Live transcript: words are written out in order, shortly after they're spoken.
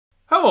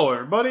Hello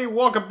everybody,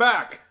 welcome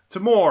back to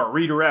more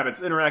Reader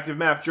Rabbit's Interactive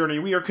Math Journey.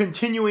 We are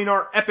continuing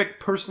our epic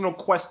personal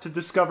quest to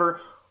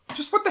discover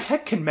just what the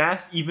heck can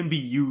math even be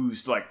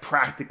used, like,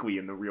 practically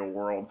in the real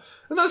world.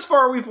 And thus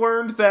far we've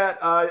learned that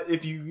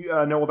if you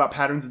know about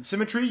patterns and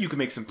symmetry, you can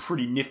make some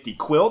pretty nifty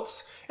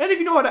quilts. And if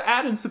you know how to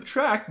add and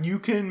subtract, you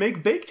can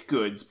make baked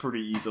goods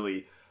pretty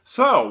easily.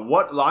 So,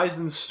 what lies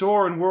in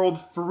store in World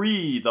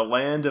 3, the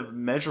land of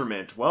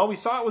measurement? Well, we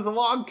saw it was a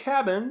log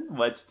cabin.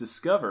 Let's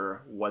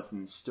discover what's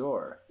in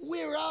store.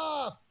 We're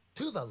off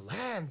to the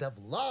land of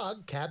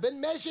log cabin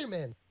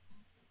measurement.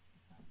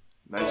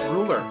 Nice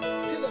ruler.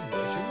 To the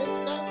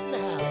measurement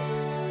mountain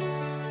house.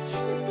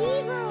 There's a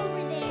beaver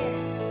over there.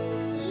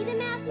 Is he the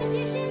math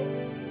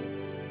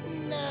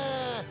magician?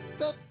 Nah,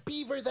 the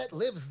beaver that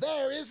lives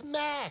there is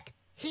Mack.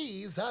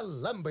 He's a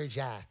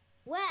lumberjack.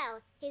 Well,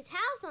 his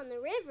house on the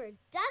river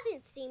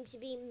doesn't seem to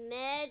be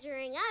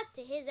measuring up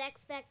to his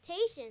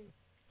expectations.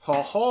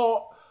 Ho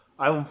ho!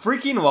 I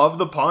freaking love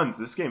the puns.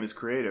 This game is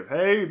creative.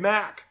 Hey,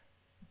 Mack!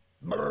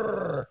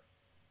 Brrr.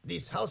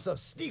 This house of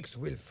sticks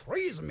will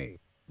freeze me,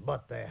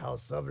 but the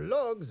house of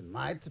logs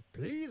might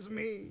please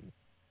me.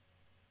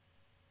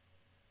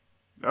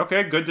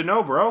 Okay, good to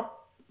know, bro.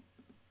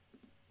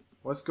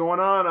 What's going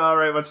on?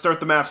 Alright, let's start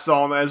the math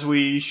psalm as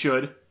we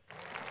should.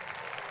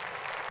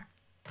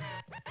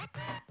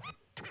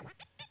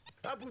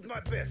 I put my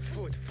best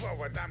foot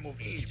forward, I move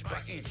inch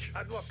by inch.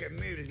 I'd walk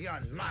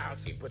 1,000,000 miles,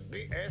 it would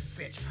be a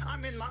cinch.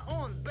 I'm in my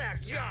own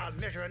backyard,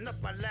 measuring up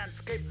my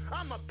landscape.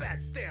 I'm a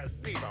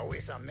bat-tailed beaver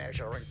with a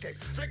measuring tape.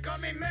 They call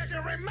me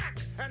Measuring Mack,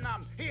 and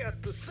I'm here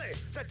to say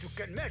that you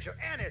can measure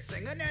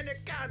anything in any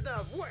kind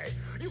of way.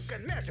 You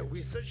can measure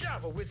with a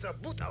shovel, with a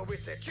boot, or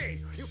with a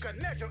chain. You can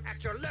measure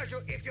at your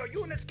leisure if your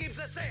units keep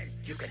the same.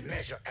 You can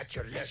measure at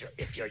your leisure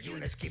if your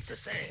units keep the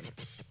same.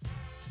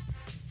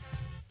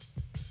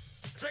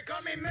 They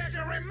call me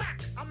Measuring Mack.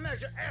 I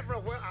measure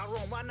everywhere I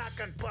roam, and I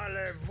can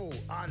parlez-vous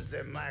on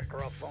the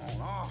microphone.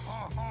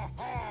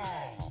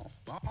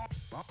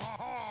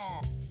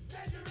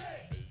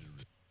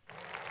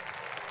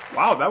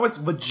 Wow, that was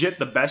legit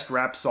the best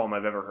rap psalm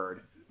I've ever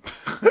heard.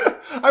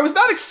 I was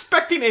not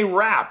expecting a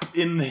rap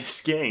in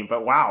this game,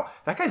 but wow,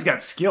 that guy's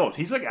got skills.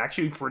 He's like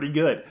actually pretty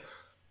good.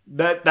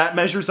 That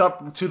measures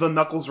up to the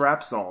Knuckles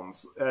rap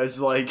psalms as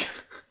like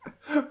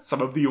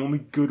some of the only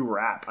good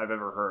rap I've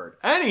ever heard.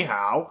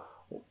 Anyhow,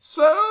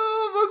 so,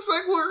 looks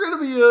like we're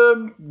gonna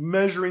be,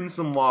 measuring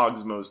some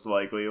logs, most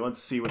likely.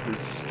 Let's see what this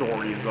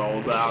story is all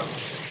about.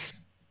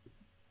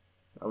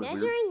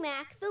 Measuring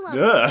Mack the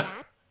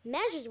lumberjack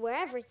measures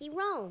wherever he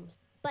roams,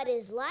 but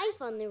his life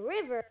on the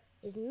river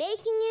is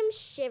making him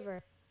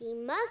shiver. He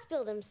must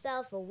build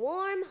himself a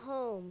warm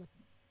home.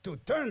 To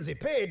turn the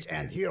page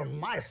and hear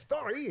my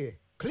story,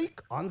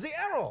 click on the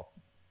arrow.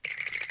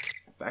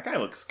 That guy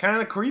looks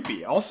kind of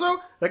creepy. Also,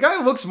 that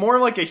guy looks more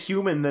like a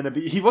human than a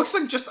bee. He looks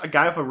like just a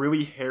guy with a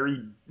really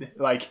hairy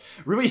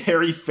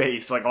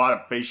face, like a lot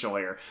of facial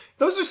hair.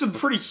 Those are some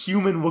pretty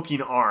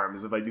human-looking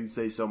arms, if I do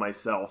say so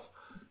myself.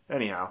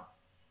 Anyhow.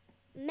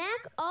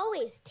 Mack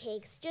always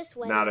takes just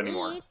what Not he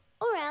anymore. needs,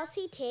 or else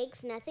he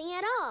takes nothing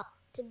at all.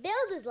 To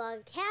build his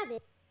log cabin,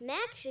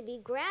 Mack should be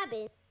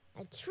grabbing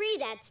a tree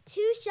that's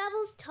 2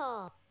 shovels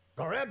tall.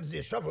 Grab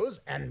the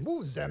shovels and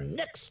move them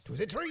next to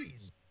the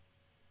trees.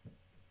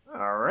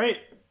 Alright.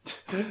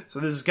 So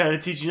this is kind of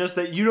teaching us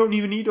that you don't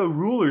even need a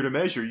ruler to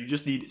measure. You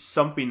just need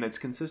something that's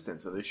consistent.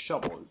 So this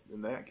shovel is,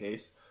 in that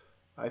case,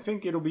 I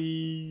think it'll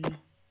be...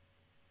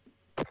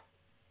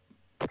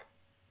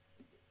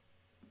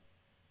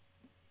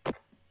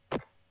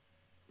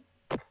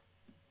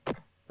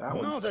 That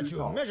one's Now that too you've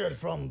tall. measured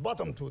from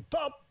bottom to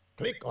top,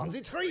 click on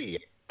the tree.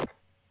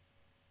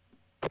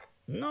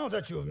 Now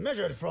that you've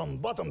measured from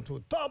bottom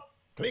to top,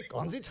 click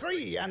on the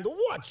tree and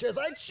watch as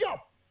I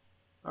chop.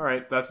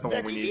 Alright, that's the one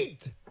That we is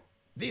need. it.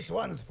 This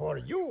one's for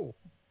you.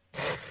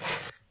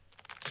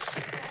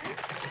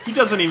 He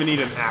doesn't even need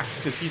an axe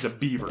because he's a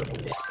beaver.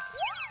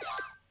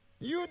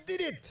 You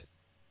did it.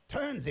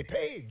 Turn the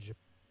page.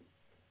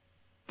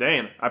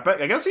 Dang, I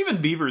guess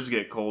even beavers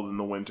get cold in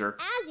the winter.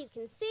 As you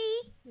can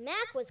see,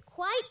 Mack was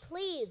quite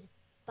pleased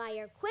by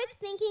your quick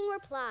thinking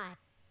reply.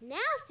 Now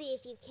see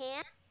if you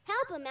can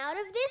help him out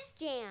of this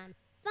jam.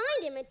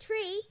 Find him a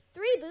tree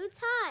 3 boots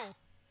high.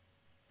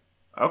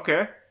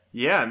 Okay.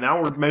 Yeah, now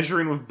we're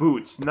measuring with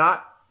boots.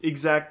 Not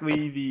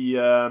exactly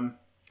the,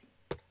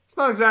 it's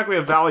not exactly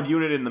a valid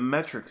unit in the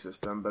metric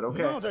system, but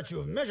okay. Now that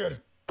you've measured,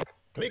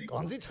 click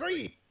on the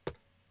tree.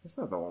 That's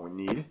not the one we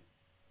need.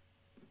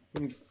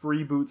 We need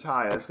 3 boots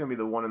high. That's gonna be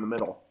the one in the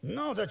middle.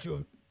 Now that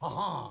you've...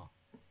 Aha!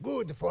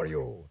 Good for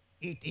you.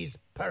 It is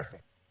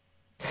perfect.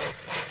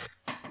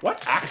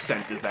 What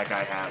accent does that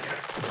guy have?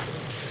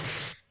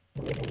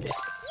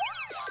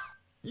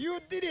 You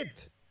did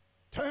it.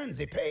 Turn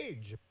the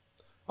page.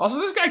 Also,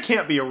 this guy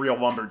can't be a real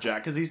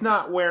lumberjack because he's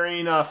not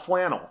wearing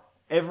flannel.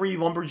 Every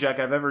lumberjack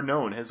I've ever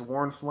known has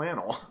worn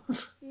flannel.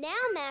 Now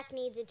Mack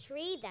needs a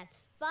tree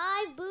that's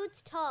 5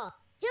 boots tall.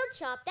 He'll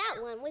chop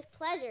that one with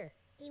pleasure.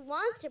 He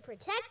wants to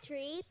protect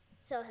trees,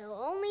 so he'll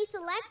only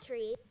select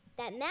trees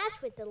that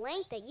match with the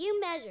length that you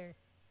measure.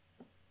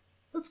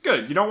 That's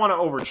good. You don't want to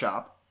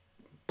overchop.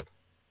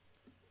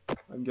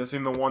 I'm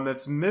guessing the one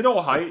that's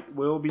middle height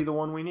will be the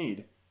one we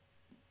need.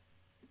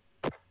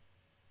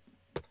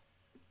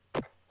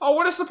 Oh,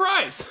 what a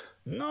surprise!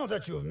 Now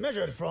that you've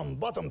measured from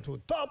bottom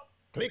to top,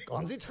 click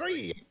on the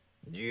tree.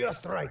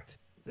 Just right.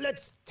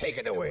 Let's take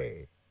it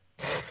away.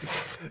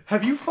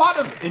 Have you thought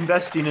of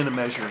investing in a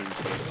measuring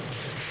tape?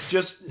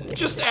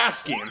 Just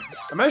asking.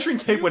 A measuring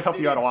tape would help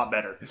you out a lot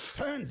better.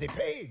 Turn the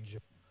page.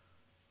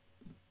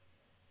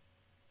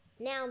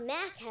 Now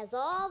Mack has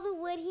all the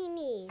wood he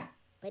needs,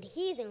 but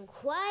he's in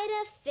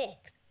quite a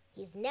fix.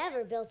 He's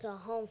never built a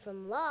home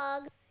from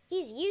logs.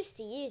 He's used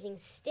to using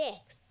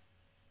sticks.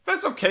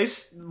 That's okay.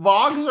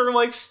 Logs are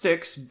like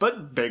sticks,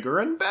 but bigger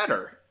and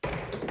better.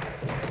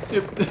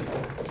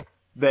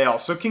 They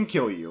also can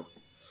kill you.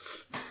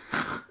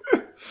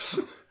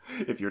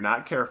 If you're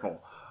not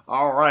careful.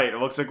 Alright, it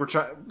looks like we're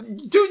trying...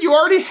 Dude, you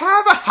already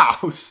have a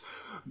house!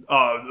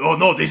 Oh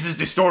no, this is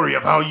the story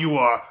of how you,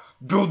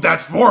 build that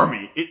for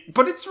me.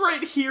 But it's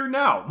right here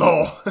now.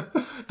 No,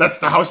 that's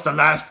the house the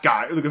last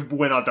guy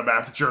went on the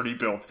math journey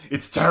built.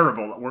 It's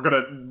terrible. We're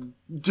gonna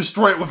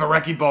destroy it with a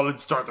wrecking ball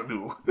and start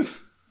anew.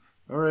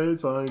 Alright,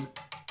 fine.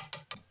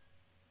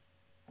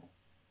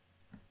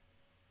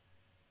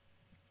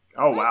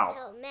 Oh, wow. Let's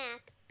help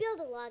Mack build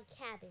a log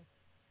cabin.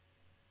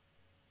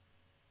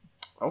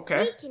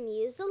 Okay. We can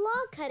use the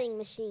log cutting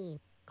machine.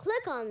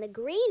 Click on the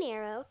green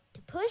arrow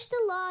to push the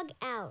log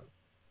out.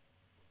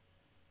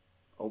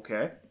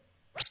 Okay.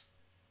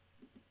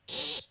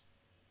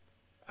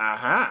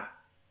 Aha.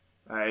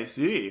 I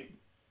see.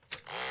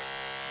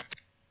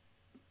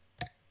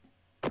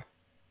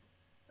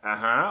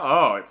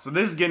 Oh, so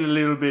this is getting a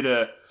little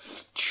bit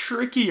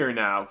trickier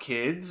now,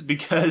 kids,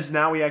 because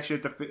now we actually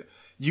have to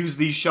use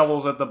these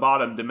shovels at the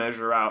bottom to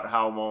measure out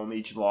how long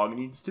each log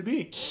needs to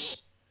be.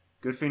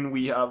 Good thing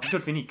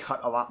he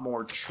cut a lot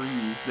more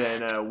trees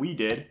than we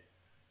did.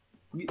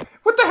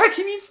 What the heck?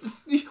 We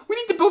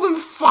need to build him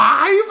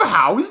 5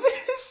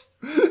 houses?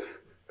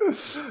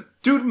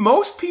 Dude,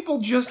 most people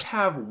just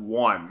have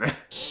 1.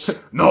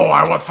 No,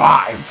 I want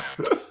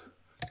 5.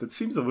 That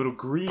seems a little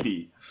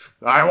greedy.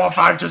 I want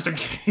 5 just in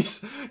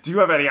case. Do you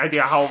have any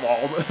idea how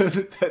long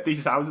that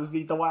these houses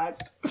need to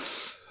last?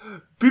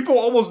 People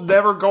almost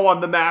never go on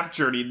the math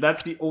journey.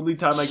 That's the only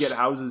time I get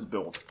houses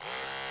built.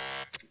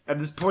 And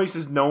this place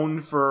is known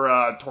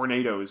for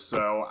tornadoes,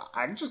 so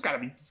I just gotta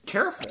be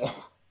careful.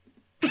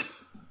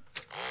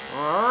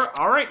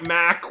 Alright,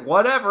 Mac,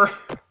 whatever.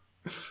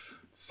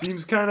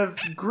 Seems kind of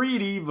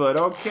greedy, but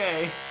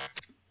okay.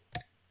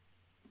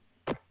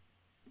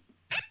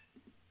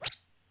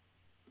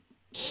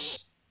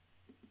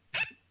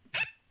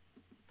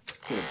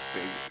 Let's get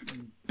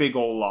a big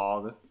old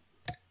log.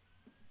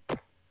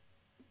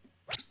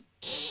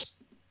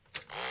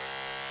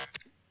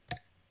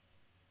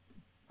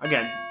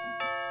 Again.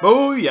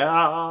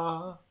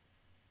 Booyah!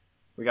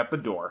 We got the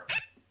door.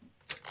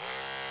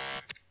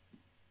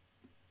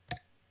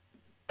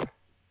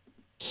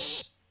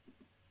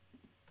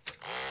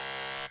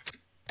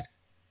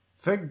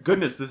 Thank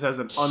goodness this has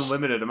an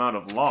unlimited amount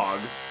of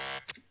logs.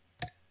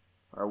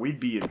 Or we'd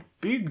be in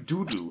big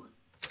doo-doo.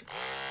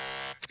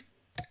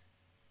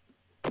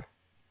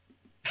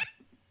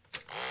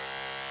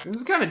 This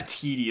is kind of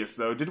tedious,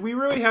 though. Do we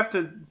really have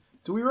to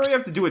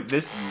do it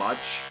this much?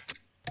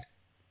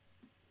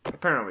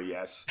 Apparently,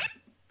 yes.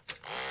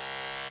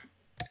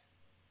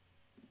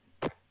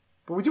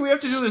 But do we have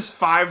to do this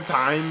 5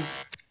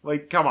 times?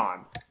 Like, come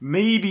on.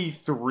 Maybe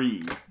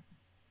 3.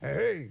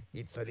 Hey,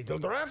 it's a little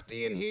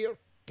drafty in here.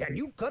 Can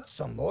you cut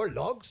some more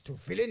logs to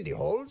fill in the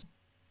holes?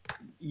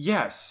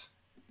 Yes.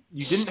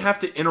 You didn't have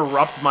to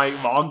interrupt my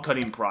log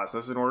cutting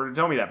process in order to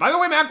tell me that. By the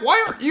way, Mac,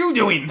 why aren't you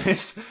doing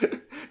this?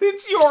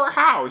 It's your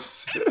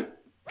house.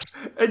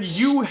 And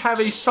you have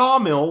a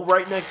sawmill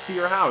right next to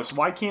your house.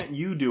 Why can't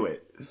you do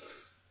it?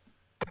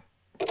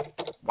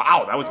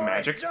 Wow, that was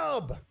magic. Good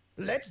job.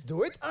 Let's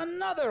do it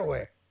another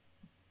way.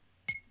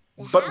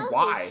 But houses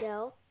why?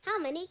 Show how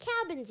many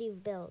cabins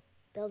you've built.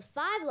 Build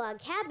 5 log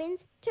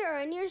cabins to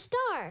earn your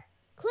star.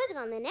 Click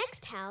on the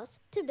next house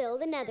to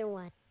build another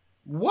one.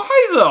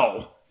 Why,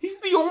 though? He's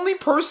the only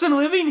person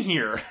living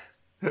here.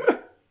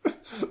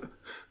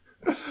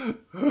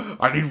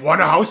 I need 1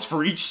 house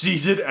for each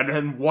season and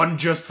then 1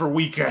 just for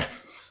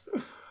weekends.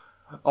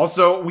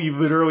 Also, we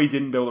literally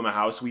didn't build him a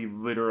house. We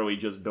literally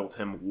just built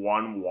him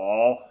 1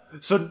 wall.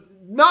 So,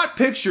 not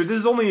picture, this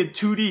is only a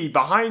 2D.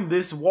 Behind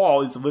this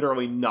wall is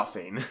literally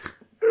nothing.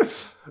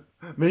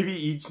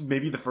 Maybe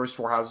the first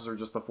 4 houses are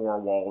just the 4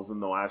 walls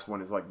and the last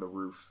one is like the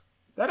roof.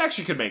 That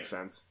actually could make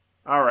sense.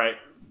 Alright,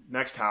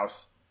 next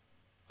house.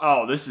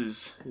 Oh, this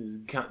is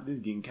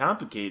getting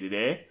complicated,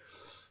 eh?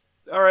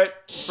 Alright,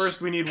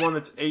 first we need one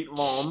that's 8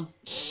 long.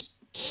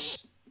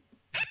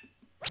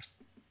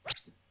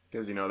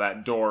 Because, you know,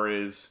 that door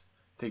is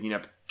taking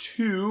up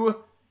 2,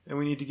 and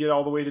we need to get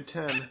all the way to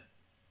 10.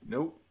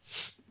 Nope.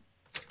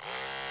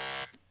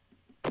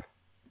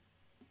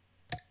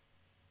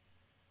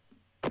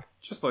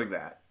 Just like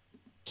that.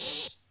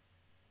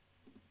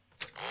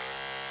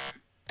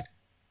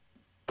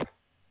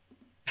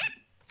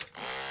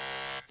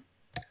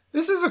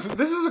 This is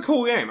a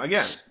cool game.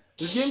 Again,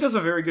 this game does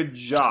a very good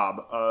job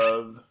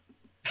of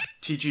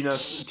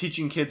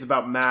teaching kids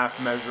about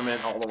math,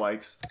 measurement, all the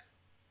likes.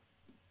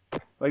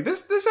 Like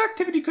this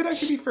activity could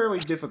actually be fairly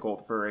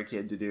difficult for a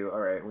kid to do. All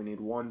right, we need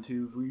 1,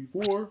 2, 3,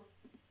 4.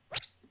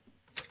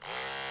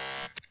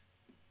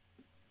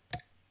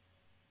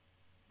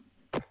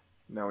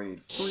 Now we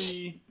need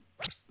 3.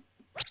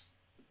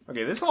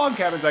 Okay, this log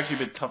cabin's actually a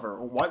bit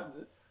tougher. What?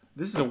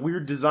 This is a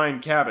weird design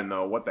cabin,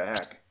 though. What the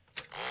heck?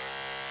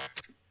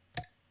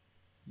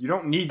 You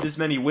don't need this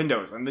many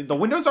windows, and the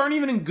windows aren't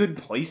even in good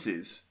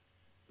places.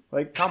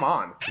 Like, come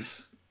on.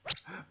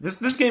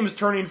 This game is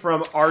turning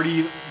from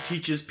Artie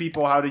teaches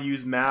people how to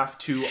use math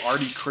to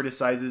Artie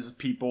criticizes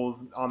people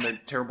on the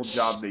terrible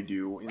job they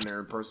do in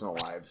their personal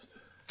lives.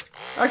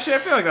 Actually, I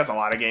feel like that's a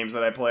lot of games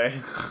that I play.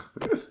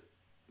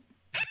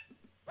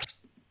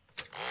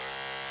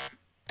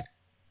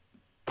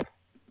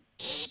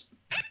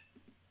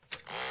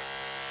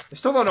 I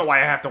still don't know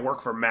why I have to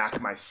work for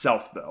Mack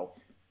myself, though.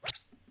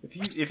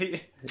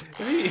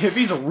 If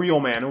he's a real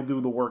man, he'll do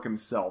the work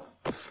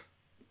himself.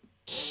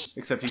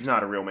 Except he's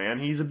not a real man,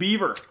 he's a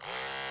beaver.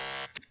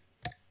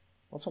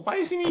 Also, why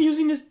isn't he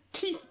using his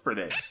teeth for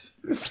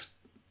this?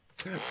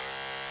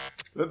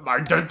 My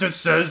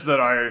dentist says that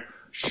I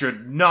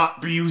should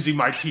not be using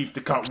my teeth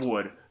to cut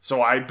wood,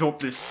 so I built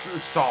this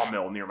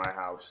sawmill near my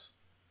house.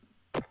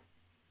 I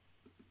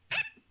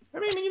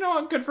mean, you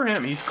know, good for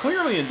him. He's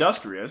clearly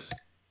industrious.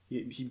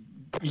 He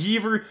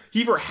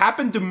either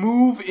happened to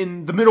move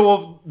in the middle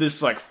of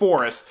this, like,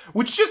 forest,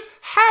 which just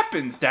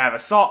happens to have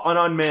an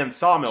unmanned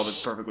sawmill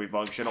that's perfectly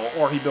functional,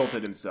 or he built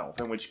it himself,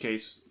 in which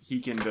case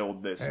he can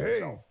build this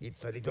himself.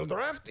 It's a little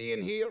drafty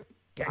in here.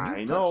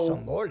 Can you know. cut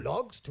some more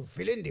logs to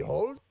fill in the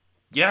hole?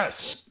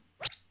 Yes!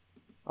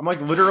 I'm,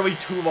 like, literally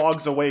 2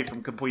 logs away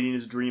from completing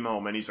his dream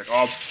home, and he's like,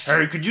 oh,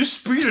 hey, could you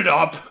speed it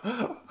up?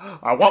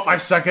 I want my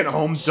second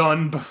home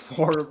done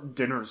before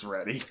dinner's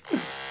ready.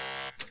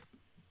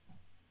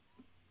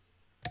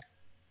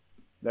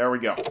 There we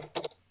go.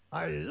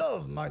 I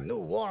love my new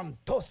warm,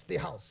 toasty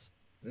house.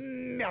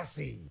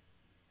 Merci.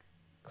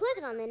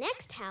 Click on the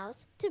next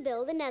house to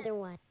build another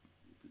one.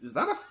 Is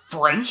that a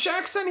French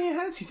accent he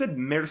has? He said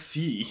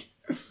merci.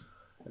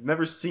 I've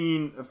never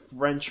seen a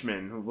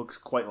Frenchman who looks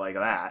quite like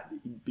that.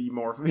 He'd be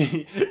more...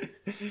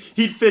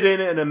 He'd fit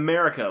in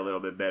America a little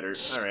bit better.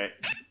 Alright.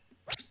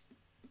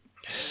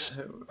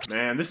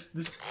 Man,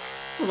 this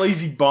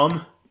lazy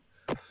bum.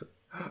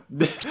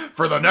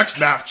 For the next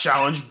math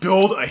challenge,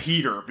 build a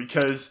heater,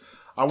 because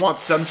I want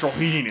central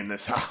heating in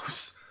this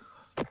house.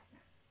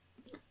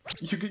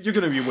 You're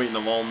gonna be waiting a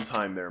long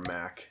time there,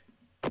 Mack.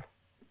 You're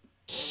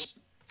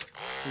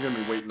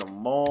gonna be waiting a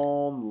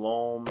long,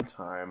 long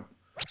time.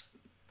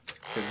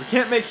 Because we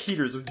can't make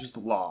heaters with just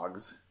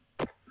logs.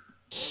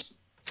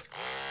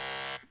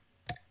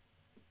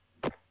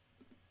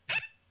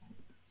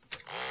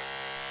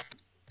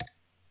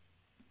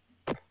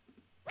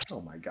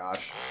 Oh my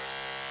gosh.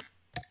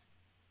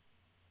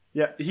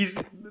 Yeah,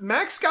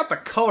 Mack's got the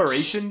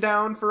coloration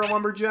down for a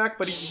lumberjack,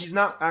 but he's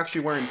not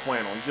actually wearing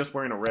flannel. He's just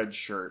wearing a red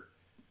shirt.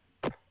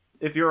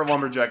 If you're a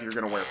lumberjack, you're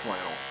gonna wear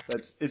flannel.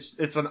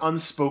 It's an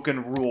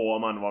unspoken rule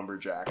among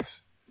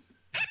lumberjacks.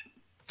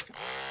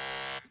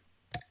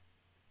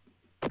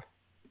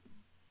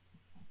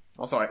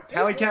 Also,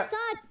 Tally Cat,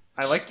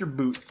 I like your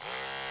boots.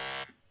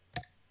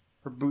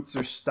 Her boots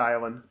are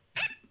styling.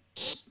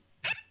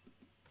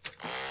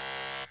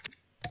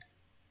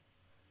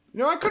 You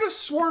know, I could have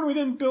sworn we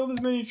didn't build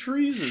as many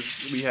trees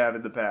as we have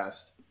in the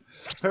past.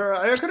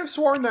 I could have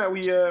sworn that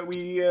we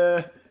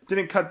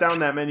didn't cut down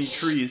that many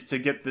trees to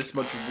get this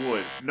much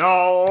wood.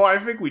 No, I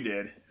think we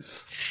did.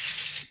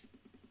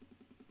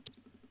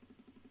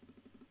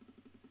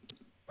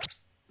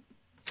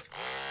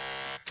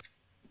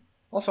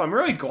 Also, I'm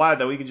really glad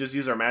that we can just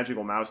use our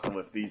magical mouse to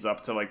lift these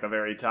up to, like, the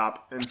very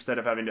top, instead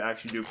of having to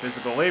actually do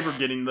physical labor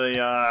getting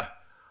the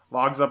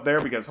logs up there,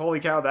 because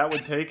holy cow, that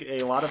would take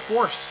a lot of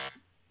force.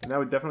 And that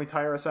would definitely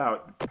tire us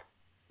out.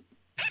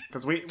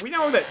 Because we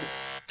know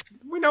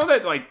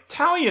that, like,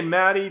 Tally and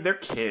Maddie, they're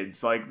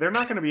kids. Like, they're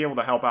not going to be able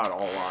to help out a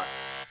whole lot.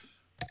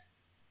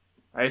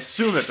 I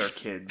assume that they're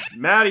kids.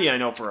 Maddie, I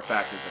know for a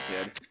fact, is a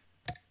kid.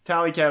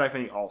 Tally Cat, I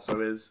think,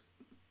 also is.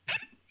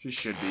 She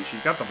should be.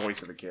 She's got the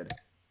voice of a kid.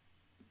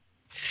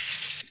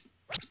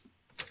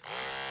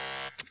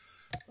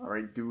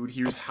 Alright, dude,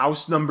 here's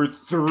house number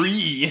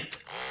 3.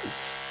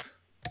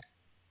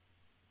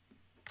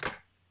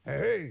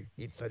 Hey,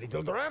 it's a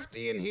little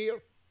drafty in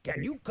here.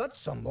 Can you cut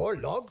some more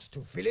logs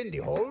to fill in the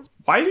hole?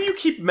 Why do you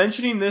keep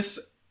mentioning this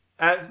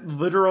at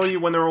literally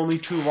when there are only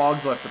 2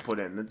 logs left to put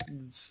in?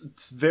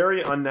 It's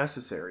very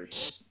unnecessary.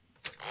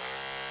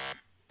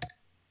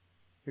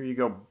 Here you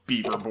go,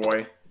 beaver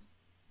boy.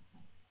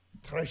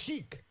 Très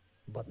chic.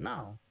 But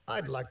now,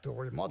 I'd like to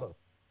remodel.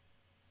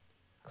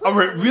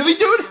 Alright, really,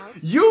 dude?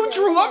 You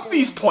drew up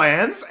these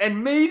plans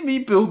and made me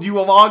build you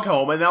a log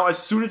home, and now as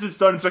soon as it's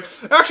done, it's like,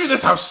 actually,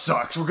 this house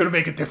sucks. We're gonna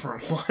make a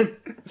different one.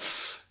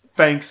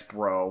 Thanks,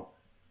 bro.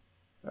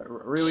 I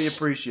really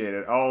appreciate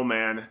it. Oh,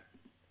 man.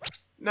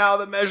 Now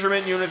the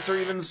measurement units are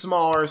even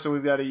smaller, so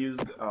we've got to use...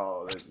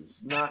 Oh, this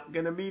is not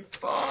gonna be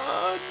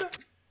fun!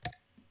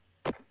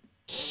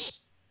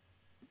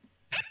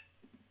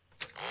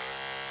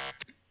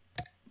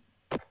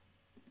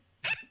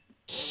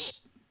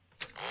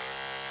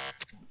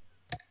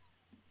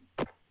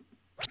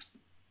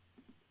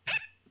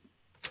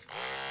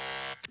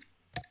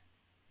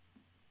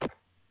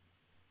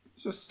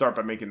 Let's just start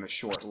by making the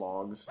short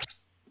logs.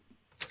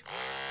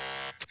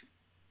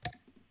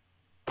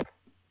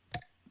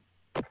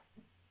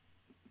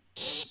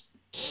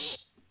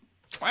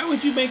 Why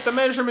would you make the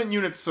measurement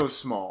units so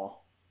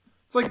small?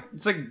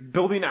 It's like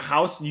building a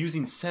house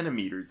using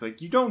centimeters. Like,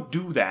 you don't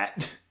do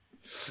that.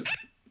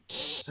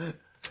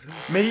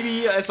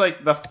 Maybe it's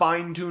like the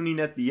fine-tuning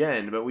at the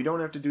end, but we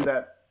don't have to do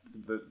that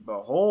the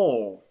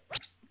whole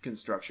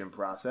construction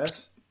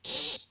process.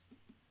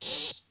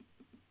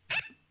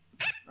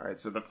 Alright,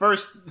 so the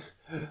first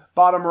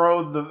bottom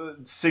row, the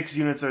 6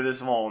 units are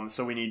this long,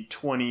 so we need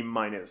 20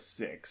 minus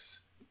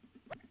 6.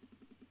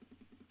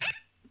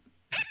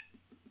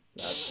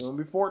 That's going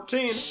to be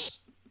 14.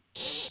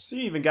 So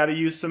you even got to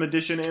use some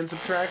addition and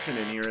subtraction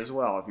in here as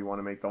well if you want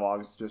to make the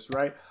logs just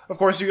right. Of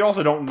course, you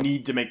also don't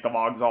need to make the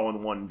logs all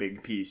in one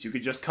big piece. You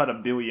could just cut a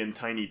billion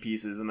tiny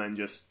pieces and then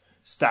just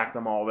stack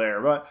them all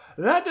there. But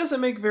that doesn't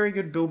make very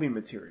good building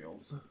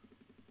materials.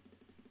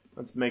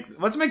 Let's make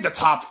the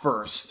top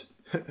first.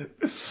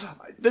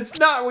 That's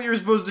not what you're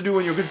supposed to do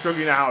when you're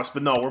constructing a house,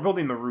 but no, we're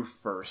building the roof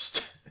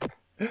first.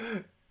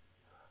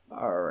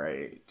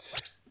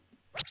 Alright.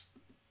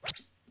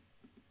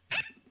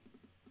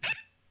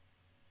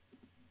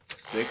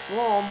 6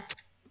 long.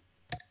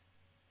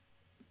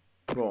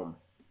 Boom.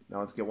 Now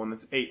let's get one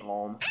that's 8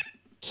 long.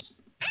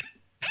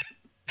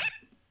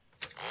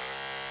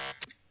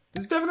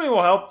 This definitely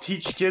will help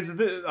teach kids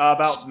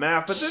about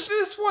math, but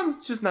this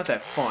one's just not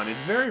that fun. It's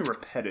very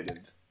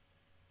repetitive.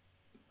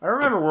 I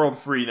remember World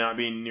 3 not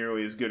being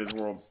nearly as good as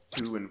Worlds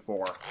 2 and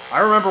 4. I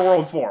remember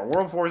World 4.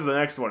 World 4 is the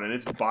next one, and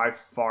it's by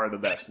far the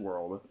best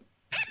world.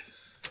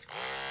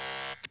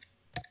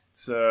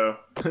 So,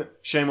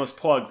 shameless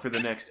plug for the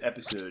next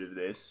episode of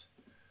this.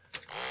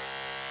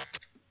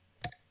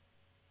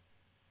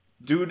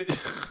 Dude,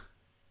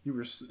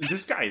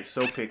 this guy is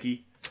so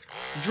picky.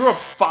 He drew up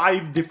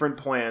 5 different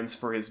plans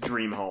for his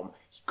dream home.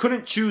 He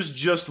couldn't choose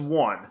just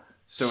one,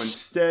 so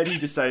instead he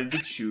decided to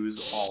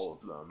choose all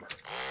of them.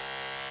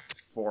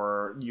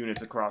 4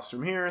 units across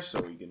from here,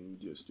 so we can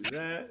just do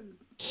that.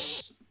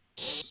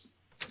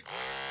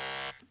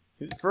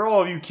 For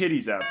all of you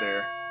kiddies out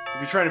there,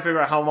 if you're trying to figure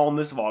out how long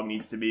this log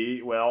needs to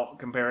be, well,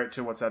 compare it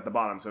to what's at the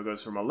bottom. So it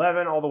goes from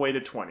 11 all the way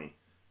to 20.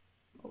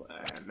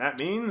 And that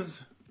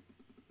means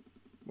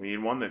we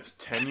need one that's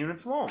 10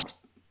 units long.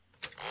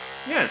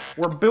 Yeah,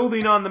 we're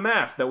building on the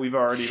math that we've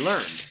already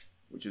learned,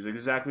 which is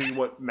exactly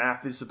what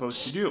math is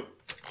supposed to do.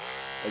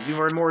 As you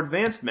learn more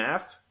advanced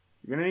math,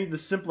 you're going to need the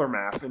simpler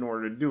math in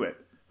order to do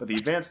it. But the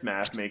advanced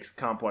math makes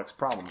complex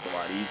problems a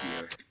lot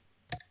easier.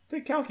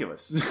 Take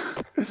calculus.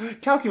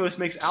 Calculus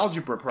makes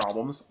algebra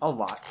problems a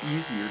lot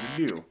easier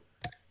to do.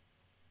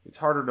 It's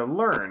harder to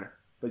learn,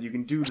 but you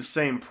can do the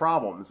same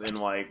problems in,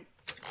 like...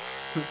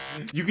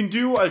 You can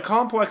do a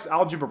complex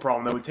algebra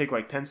problem that would take,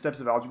 like, 10 steps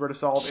of algebra to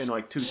solve in,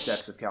 like, 2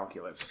 steps of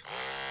calculus.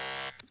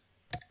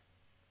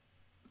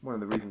 One of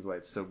the reasons why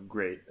it's so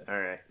great.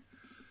 Alright.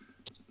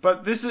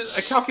 But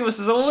calculus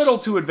is a little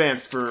too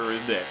advanced for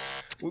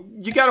this.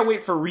 You gotta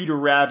wait for Reader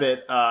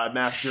Rabbit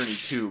Math Journey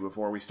 2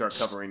 before we start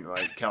covering,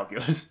 like,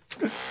 calculus.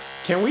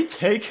 Can we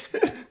take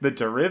the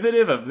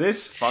derivative of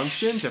this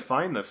function to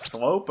find the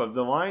slope of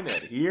the line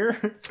at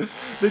here?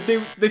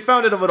 They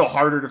found it a little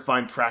harder to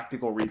find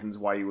practical reasons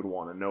why you would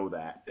want to know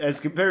that, as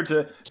compared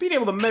to being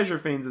able to measure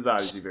things is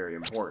obviously very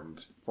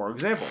important. For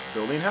example,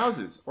 building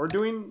houses, or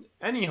doing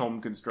any home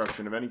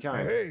construction of any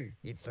kind. Hey,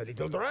 it's a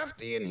little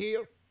drafty in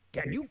here.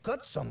 Can you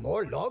cut some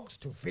more logs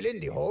to fill in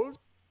the holes?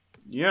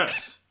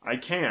 Yes, I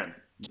can.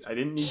 I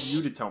didn't need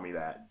you to tell me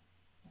that.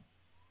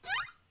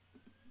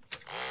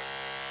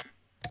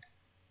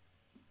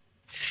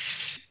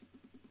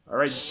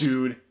 Alright,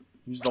 dude.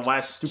 Use the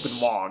last stupid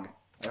log.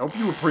 I hope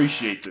you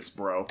appreciate this,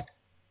 bro.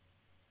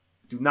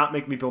 Do not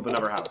make me build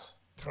another house.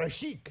 Très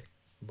chic.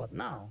 But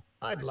now,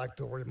 I'd like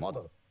to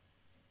remodel.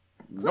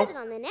 Nope. Click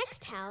on the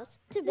next house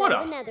to build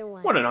another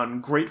one. What an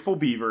ungrateful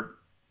beaver.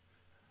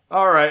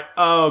 Alright,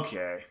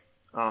 okay.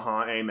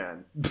 Uh-huh,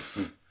 amen.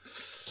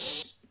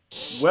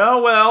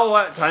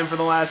 Well, time for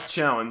the last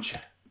challenge.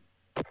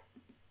 At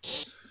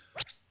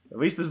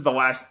least this is the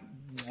last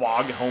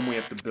log home we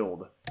have to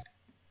build.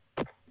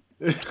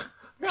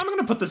 I'm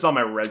gonna put this on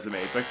my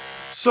resume. It's like,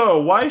 so,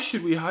 why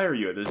should we hire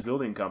you at this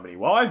building company?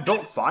 Well, I've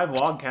built 5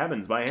 log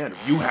cabins by hand.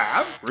 You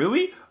have?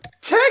 Really?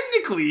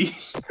 Technically!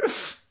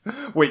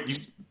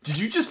 Wait, did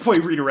you just play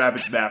Reader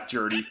Rabbit's Math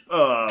Journey?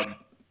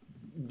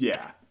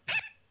 Yeah.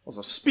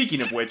 Also,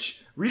 speaking of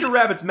which, Reader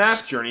Rabbit's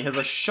Math Journey has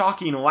a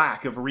shocking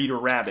lack of Reader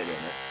Rabbit in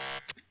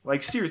it.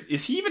 Like, seriously,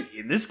 is he even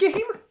in this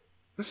game?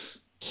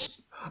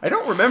 I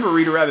don't remember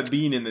Reader Rabbit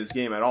being in this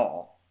game at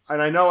all.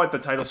 And I know at the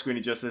title screen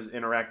it just says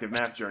Interactive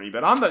Math Journey,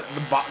 but on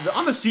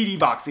the CD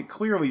box it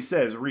clearly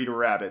says Reader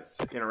Rabbit's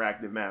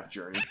Interactive Math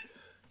Journey.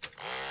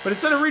 But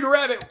instead of Reader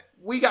Rabbit,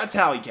 we got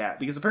Tally Cat,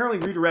 because apparently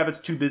Reader Rabbit's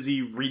too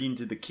busy reading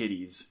to the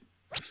kitties.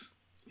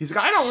 He's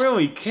like, I don't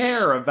really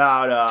care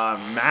about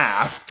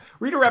math.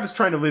 Reader Rabbit's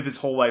trying to live his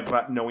whole life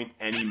without knowing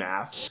any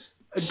math.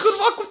 Good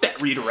luck with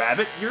that, Reader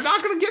Rabbit. You're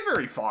not going to get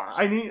very far.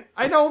 I mean,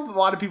 I know a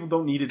lot of people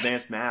don't need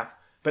advanced math,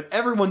 but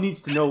everyone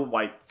needs to know,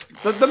 like,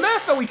 the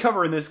math that we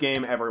cover in this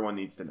game, everyone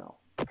needs to know.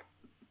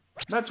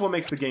 That's what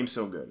makes the game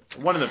so good.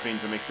 One of the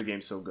things that makes the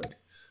game so good.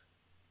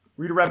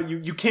 Reader Rabbit,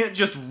 you can't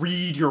just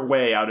read your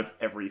way out of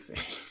everything.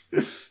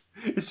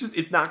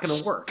 It's not going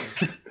to work.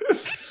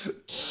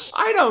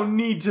 I don't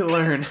need to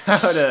learn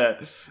how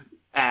to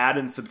add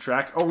and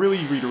subtract. Oh, really,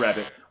 Reader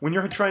Rabbit? When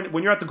you're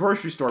at the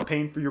grocery store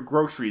paying for your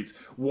groceries,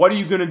 what are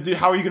you gonna do?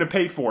 How are you gonna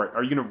pay for it?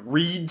 Are you gonna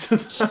read to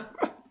them?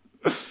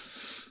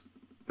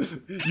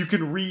 You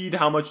can read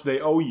how much they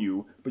owe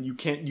you, but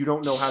you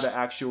don't know how to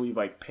actually,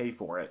 like, pay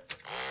for it.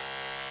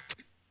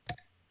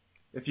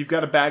 If you've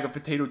got a bag of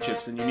potato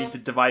chips and you need to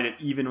divide it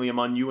evenly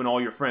among you and all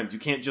your friends, you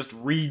can't just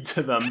read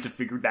to them to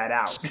figure that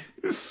out.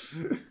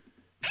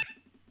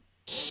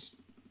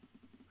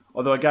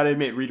 Although I gotta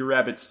admit, Reader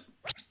Rabbit's,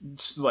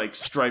 like,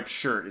 striped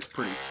shirt is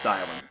pretty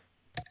styling.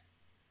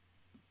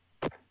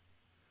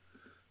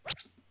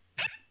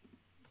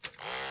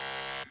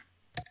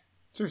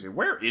 Seriously,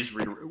 where is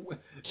Reader...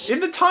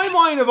 In the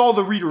timeline of all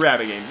the Reader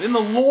Rabbit games, in the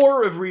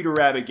lore of Reader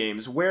Rabbit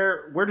games,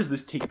 where does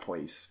this take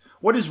place?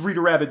 What is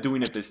Reader Rabbit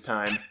doing at this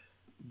time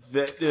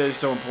that is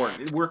so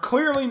important?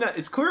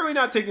 It's clearly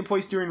not taking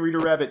place during Reader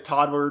Rabbit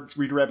Toddler,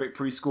 Reader Rabbit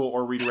Preschool,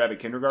 or Reader Rabbit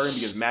Kindergarten,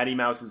 because Maddie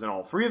Mouse is in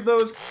all three of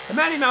those, and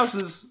Maddie Mouse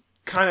is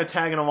kind of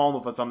tagging along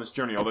with us on this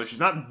journey, although she's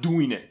not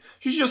doing it.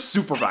 She's just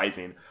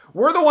supervising.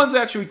 We're the ones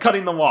actually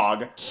cutting the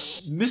log.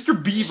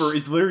 Mr. Beaver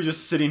is literally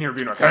just sitting here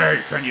being like, hey,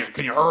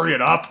 can you hurry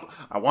it up?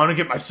 I want to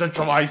get my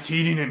centralized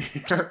heating in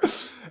here.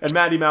 And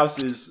Maddie Mouse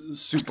is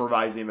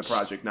supervising the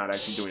project, not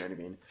actually doing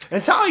anything.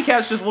 And Tally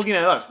Cat's just looking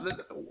at us.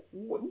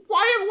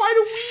 Why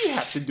do we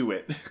have to do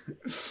it?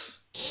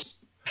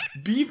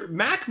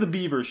 Mack the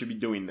Beaver should be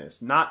doing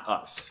this, not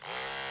us.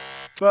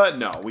 But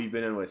no, we've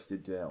been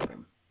enlisted to help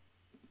him.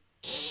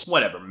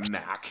 Whatever,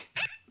 Mack.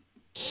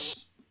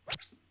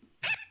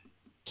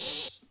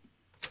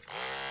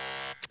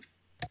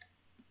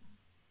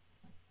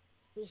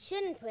 We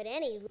shouldn't put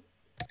any...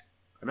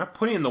 I'm not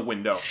putting in the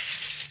window.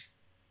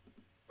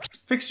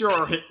 Fix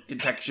your hit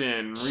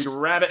detection, Reader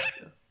Rabbit.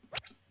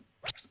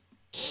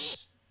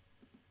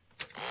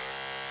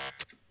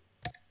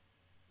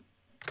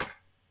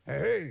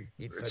 Hey,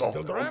 It's a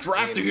little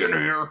drafty in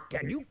here.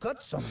 Can you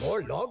cut some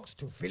more logs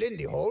to fill in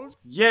the holes?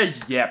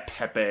 Yeah,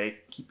 Pepe.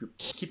 Keep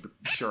your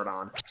shirt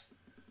on.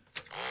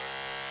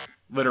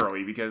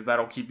 Literally, because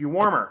that'll keep you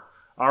warmer.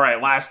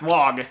 Alright, last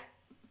log.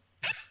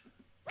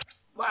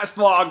 Last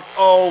log.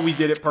 Oh, we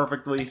did it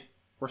perfectly.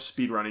 We're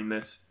speedrunning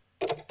this.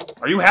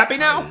 Are you happy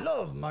now? I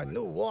love my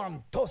new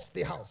warm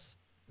toasty house.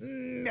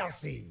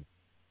 Merci.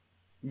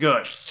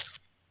 Good.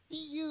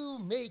 You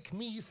make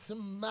me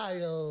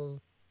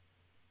smile.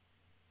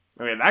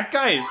 Okay, that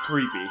guy is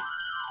creepy.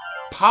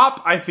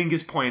 Pop, I think,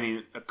 is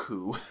planning a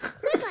coup.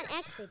 Click on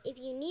exit if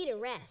you need a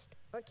rest,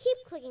 or keep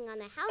clicking on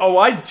the house. Oh,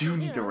 I do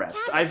need a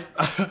rest.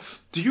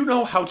 Do you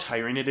know how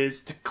tiring it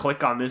is to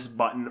click on this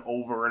button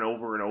over and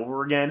over and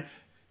over again?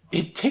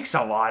 It takes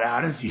a lot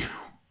out of you.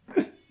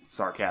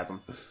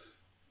 Sarcasm.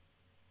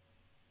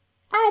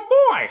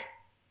 Oh boy!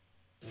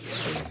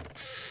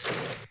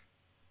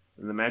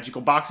 And the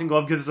magical boxing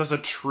glove gives us a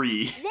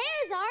tree.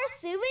 There's our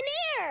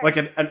souvenir! Like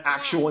an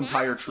actual That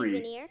entire math tree.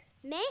 Souvenir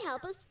may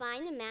help us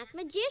find the math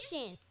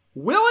magician.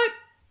 Will it?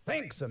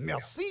 Thanks,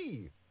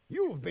 merci.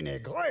 You've been a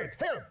great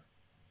help.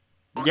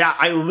 Yeah,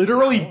 I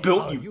literally Now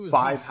built I'll you use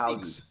 5 these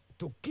houses. sticks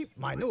to keep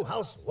my new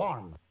house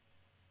warm.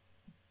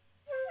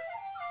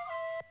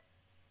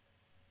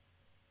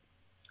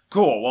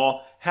 Cool,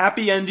 well,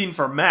 happy ending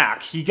for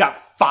Mack. He got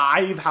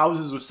 5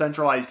 houses with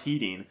centralized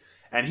heating,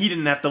 and he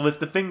didn't have to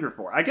lift a finger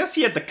for it. I guess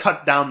he had to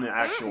cut down the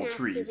actual That math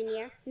trees.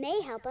 souvenir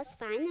may help us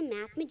find the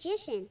math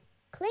magician.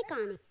 Click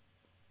on it.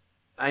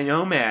 I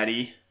know,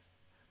 Maddie.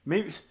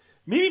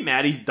 Maybe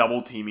Maddie's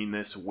double teaming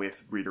this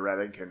with Reader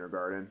Rabbit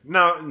Kindergarten.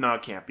 No,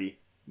 it can't be.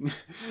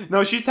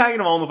 No, she's tagging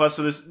along with us.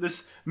 So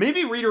this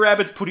maybe Reader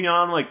Rabbit's putting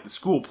on like the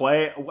school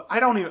play. I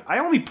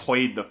only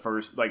played the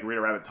first like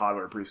Reader Rabbit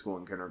Toddler, Preschool,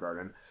 and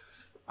Kindergarten.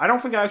 I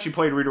don't think I actually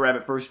played Reader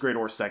Rabbit first grade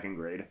or second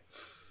grade.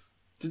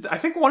 I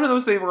think one of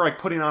those they were like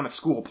putting on a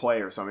school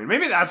play or something.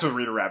 Maybe that's what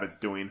Reader Rabbit's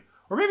doing.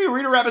 Or maybe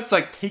Reader Rabbit's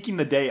like taking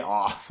the day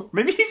off.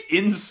 Maybe he's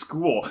in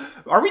school.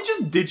 Are we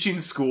just ditching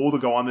school to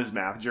go on this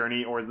math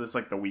journey? Or is this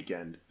like the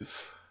weekend?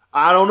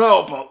 I don't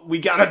know, but we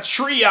got a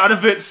tree out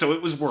of it, so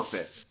it was worth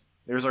it.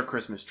 There's our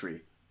Christmas tree.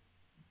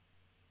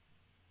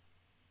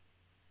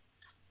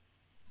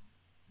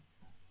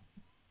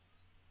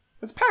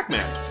 It's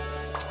Pac-Man.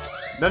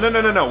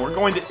 No. We're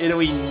going to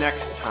Italy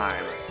next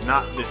time.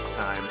 Not this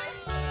time.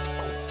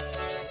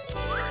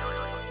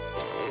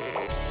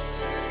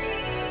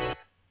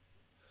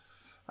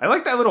 I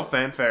like that little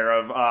fanfare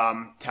of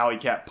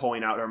Tallycat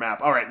pulling out her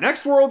map. All right,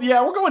 next world,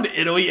 yeah, we're going to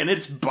Italy, and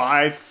it's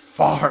by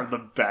far the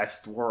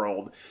best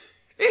world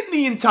in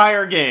the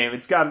entire game.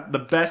 It's got the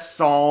best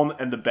psalm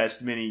and the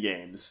best mini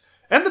games.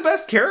 And the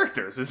best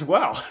characters as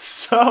well.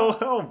 So,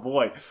 oh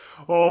boy.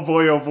 Oh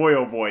boy, oh boy,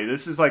 oh boy.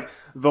 This is like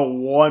the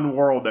one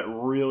world that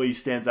really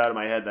stands out in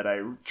my head that I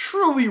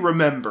truly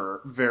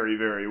remember very,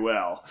 very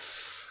well.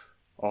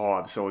 Oh,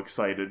 I'm so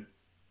excited.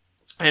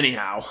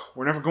 Anyhow,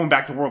 we're never going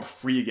back to World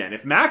 3 again.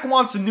 If Mack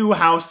wants a new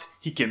house,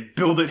 he can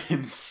build it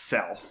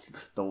himself.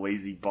 The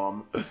lazy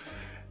bum.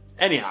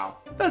 Anyhow,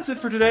 that's it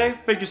for today.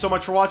 Thank you so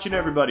much for watching,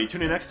 everybody.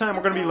 Tune in next time.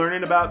 We're going to be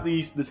learning about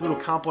this little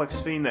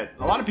complex thing that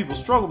a lot of people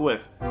struggled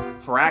with.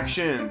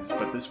 Fractions.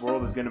 But this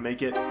world is going to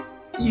make it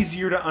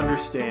easier to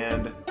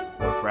understand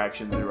what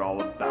fractions are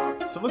all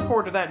about. So look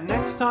forward to that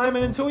next time.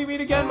 And until we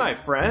meet again, my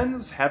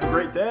friends, have a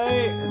great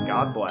day, and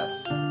God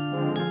bless.